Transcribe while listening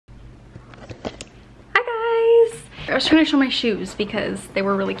I was trying to show my shoes because they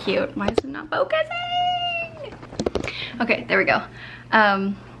were really cute. Why is it not focusing? Okay, there we go.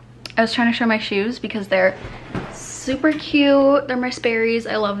 I was trying to show my shoes because they're super cute. They're my Sperry's.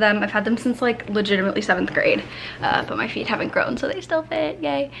 I love them. I've had them since like legitimately 7th grade, but my feet haven't grown, so they still fit.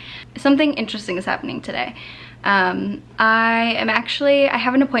 Yay. Something interesting is happening today. I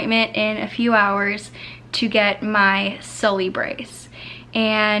have an appointment in a few hours to get my Sully brace.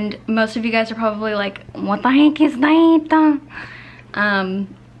 And most of you guys are probably like, what the heck is that? Oh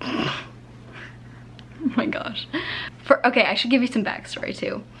my gosh. Okay, I should give you some backstory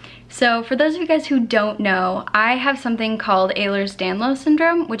too. So for those of you guys who don't know, I have something called Ehlers-Danlos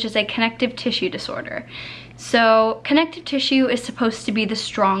syndrome, which is a connective tissue disorder. So connective tissue is supposed to be the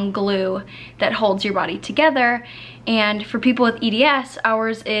strong glue that holds your body together. And for people with EDS,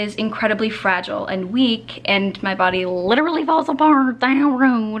 ours is incredibly fragile and weak, and my body literally falls apart down the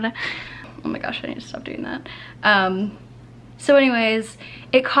road. Oh my gosh, I need to stop doing that. So anyways,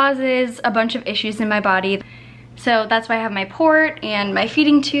 it causes a bunch of issues in my body. So that's why I have my port and my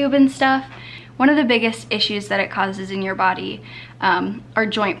feeding tube and stuff. One of the biggest issues that it causes in your body are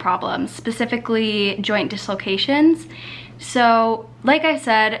joint problems, specifically joint dislocations. So like I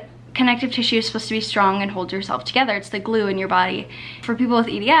said, connective tissue is supposed to be strong and hold yourself together. It's the glue in your body. For people with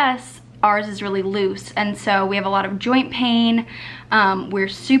EDS, ours is really loose, and so we have a lot of joint pain. We're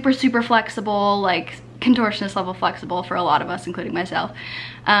super flexible, like contortionist level flexible for a lot of us, including myself.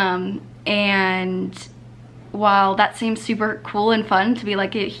 And while that seems super cool and fun to be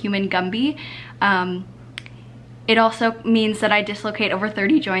like a human Gumby, it also means that I dislocate over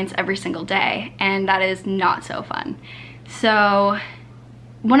 30 joints every single day, and that is not so fun. So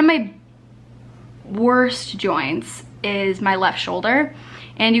one of my worst joints is my left shoulder,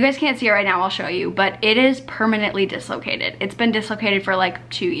 and you guys can't see it right now, I'll show you, but it is permanently dislocated. It's been dislocated for like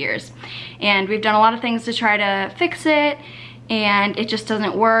 2 years, and we've done a lot of things to try to fix it, and it just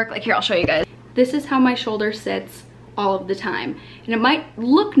doesn't work. Like here, I'll show you guys. This is how my shoulder sits all of the time, and it might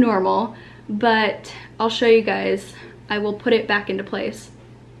look normal, but I'll show you guys. I will put it back into place.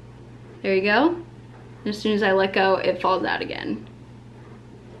 There you go. And as soon as I let go, it falls out again.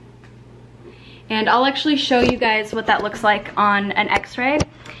 And I'll actually show you guys what that looks like on an x-ray.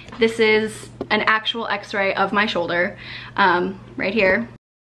 This is an actual x-ray of my shoulder, right here.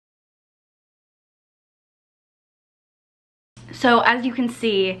 So as you can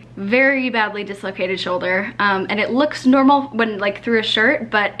see, very badly dislocated shoulder, and it looks normal when like through a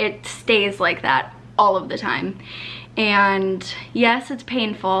shirt, but it stays like that all of the time. And yes, it's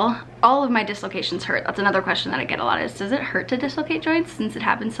painful. All of my dislocations hurt. That's another question that I get a lot is, does it hurt to dislocate joints since it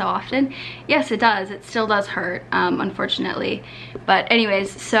happens so often? Yes, it does. It still does hurt, unfortunately. But anyways,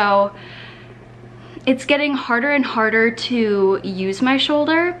 so it's getting harder and harder to use my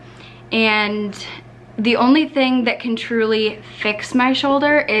shoulder, and the only thing that can truly fix my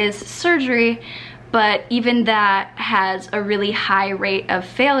shoulder is surgery, but even that has a really high rate of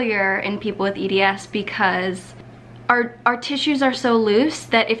failure in people with EDS because our tissues are so loose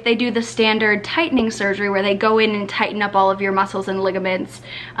that if they do the standard tightening surgery where they go in and tighten up all of your muscles and ligaments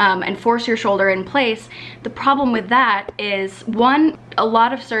and force your shoulder in place, the problem with that is, one, a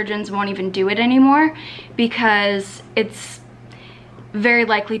lot of surgeons won't even do it anymore because it's very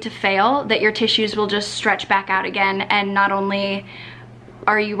likely to fail, that your tissues will just stretch back out again, and not only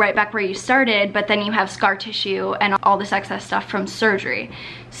are you right back where you started, but then you have scar tissue and all this excess stuff from surgery.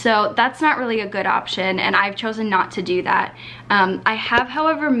 So that's not really a good option, and I've chosen not to do that. I have,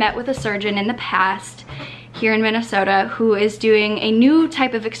 however, met with a surgeon in the past here in Minnesota who is doing a new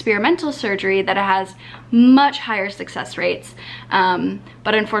type of experimental surgery that has much higher success rates,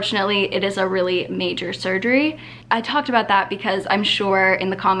 but unfortunately it is a really major surgery. I talked about that because I'm sure in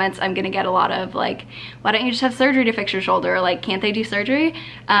the comments I'm gonna get a lot of like, why don't you just have surgery to fix your shoulder? Like, can't they do surgery?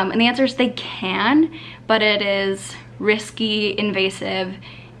 And the answer is they can, but it is risky, invasive,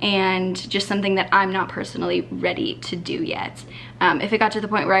 and just something that I'm not personally ready to do yet. If it got to the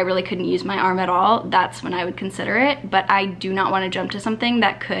point where I really couldn't use my arm at all, that's when I would consider it, but I do not want to jump to something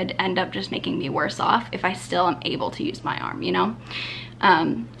that could end up just making me worse off if I still am able to use my arm, you know?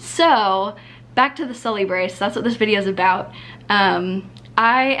 So back to the Sully brace, that's what this video is about.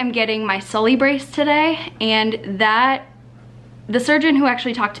 I am getting my Sully brace today, and the surgeon who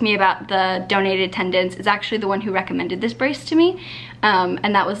actually talked to me about the donated tendons is actually the one who recommended this brace to me,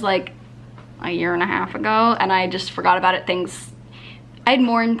 and that was like a year and a half ago, and I just forgot about it. I had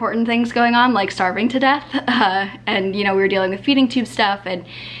more important things going on, like starving to death, and you know, we were dealing with feeding tube stuff, and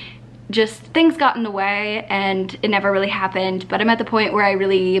just things got in the way, and it never really happened. But I'm at the point where I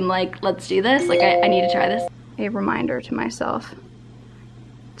really am like, let's do this, like I need to try this. A reminder to myself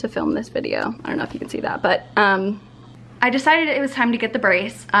to film this video. I don't know if you can see that, but I decided it was time to get the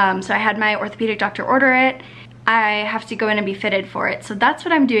brace. So I had my orthopedic doctor order it. I have to go in and be fitted for it. So that's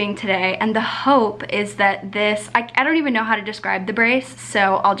what I'm doing today. And the hope is that this, I don't even know how to describe the brace,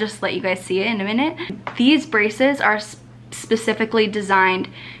 so I'll just let you guys see it in a minute. These braces are specifically designed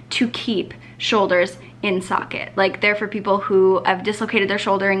to keep shoulders in socket. Like, they're for people who have dislocated their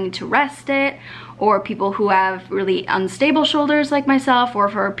shoulder and need to rest it, or people who have really unstable shoulders like myself, or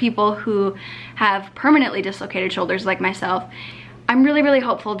for people who have permanently dislocated shoulders like myself. I'm really, really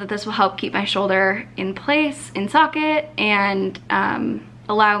hopeful that this will help keep my shoulder in place, in socket, and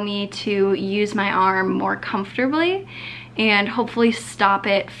allow me to use my arm more comfortably and hopefully stop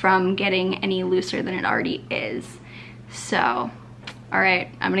it from getting any looser than it already is. So, all right,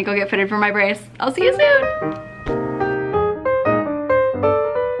 I'm gonna go get fitted for my brace. I'll see you soon.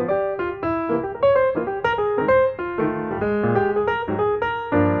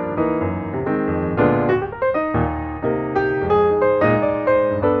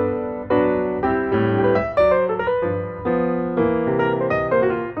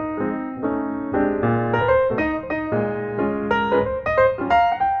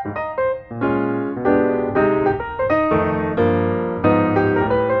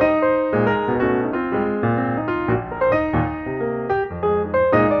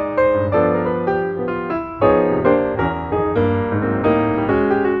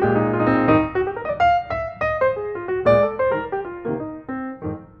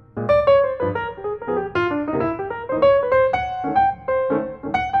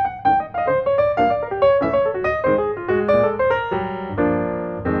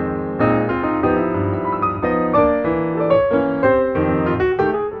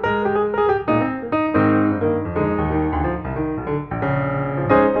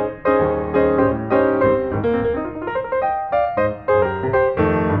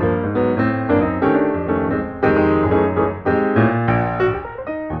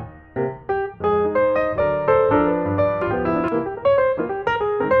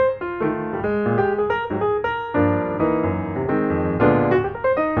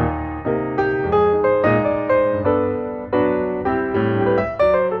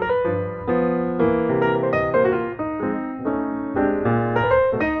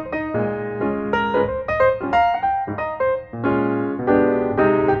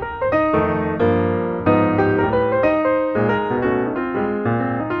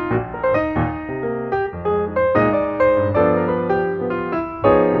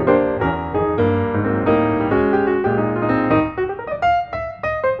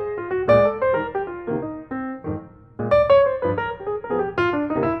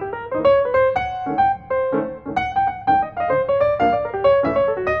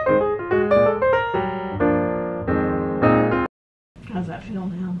 How's that feel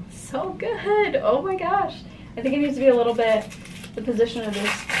now? So good. Oh my gosh. I think it needs to be a little bit, the position of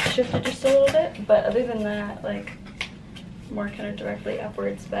this shifted just a little bit, but other than that, like, more kind of directly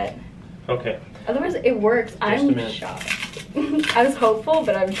upwards, but okay. Otherwise it works. I'm shocked. I was hopeful,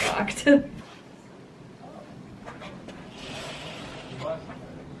 but I'm shocked.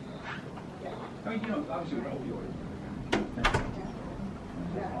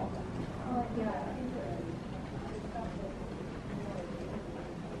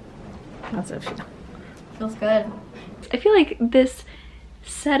 How's that feel? Feels good. I feel like this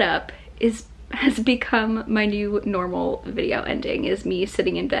setup has become my new normal video ending, is me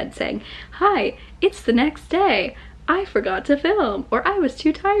sitting in bed saying, hi, it's the next day. I forgot to film, or I was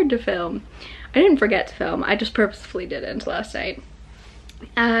too tired to film. I didn't forget to film, I just purposefully didn't last night.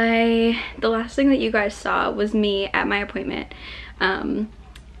 The last thing that you guys saw was me at my appointment,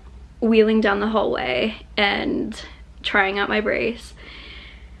 wheeling down the hallway and trying out my brace.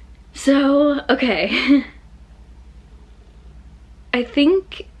 So, okay. I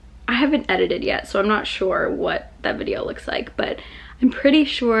think I haven't edited yet, so I'm not sure what that video looks like, but I'm pretty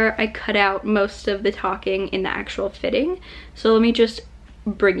sure I cut out most of the talking in the actual fitting. So let me just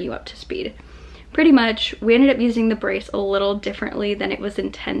bring you up to speed. Pretty much, we ended up using the brace a little differently than it was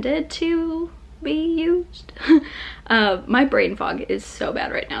intended to be used. My brain fog is so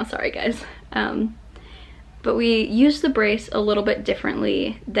bad right now, sorry guys. But we used the brace a little bit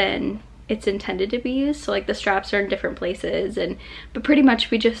differently than it's intended to be used. So like the straps are in different places, but pretty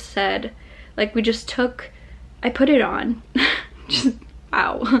much we just said, like, we just took, I put it on, just,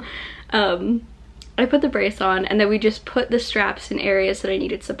 ow. I put the brace on, and then we just put the straps in areas that I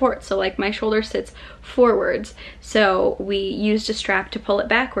needed support. So like my shoulder sits forwards, so we used a strap to pull it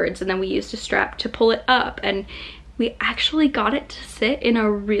backwards, and then we used a strap to pull it up, and we actually got it to sit in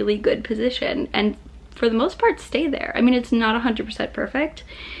a really good position, and for the most part stay there. I mean, it's not 100% perfect,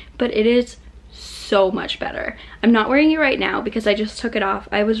 but it is so much better. I'm not wearing it right now because I just took it off.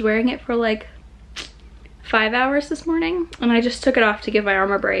 I was wearing it for like 5 hours this morning and I just took it off to give my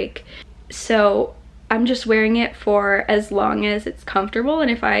arm a break. So I'm just wearing it for as long as it's comfortable,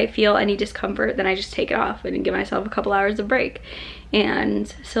 and if I feel any discomfort then I just take it off and give myself a couple hours of break.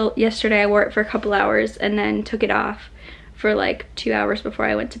 And so yesterday I wore it for a couple hours and then took it off for like 2 hours before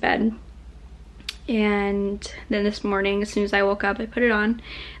I went to bed. And then this morning, as soon as I woke up, I put it on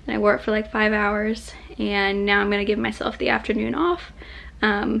and I wore it for like 5 hours, and now I'm gonna give myself the afternoon off.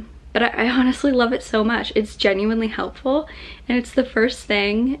 But I honestly love it so much. It's genuinely helpful, and it's the first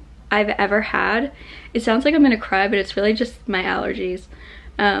thing I've ever had. It sounds like I'm gonna cry, but it's really just my allergies.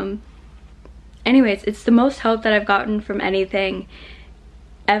 Anyways, it's the most help that I've gotten from anything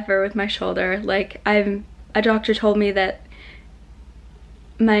ever with my shoulder. Like, a doctor told me that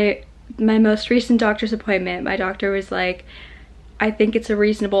my most recent doctor's appointment, my doctor was like, I think it's a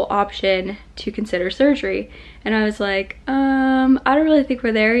reasonable option to consider surgery. And I was like, I don't really think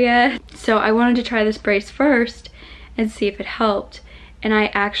we're there yet. So I wanted to try this brace first and see if it helped. And I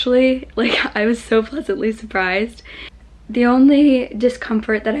actually, like, I was so pleasantly surprised. The only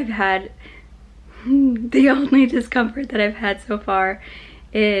discomfort that I've had, so far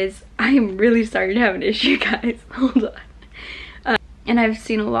is I am really starting to have an issue, guys. Hold on. And I've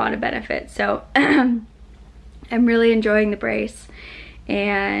seen a lot of benefits. So I'm really enjoying the brace,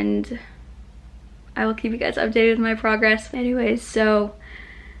 and I will keep you guys updated with my progress. Anyways, so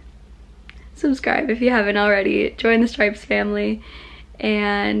subscribe if you haven't already. Join the Stripes family,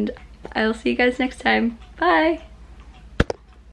 and I'll see you guys next time. Bye!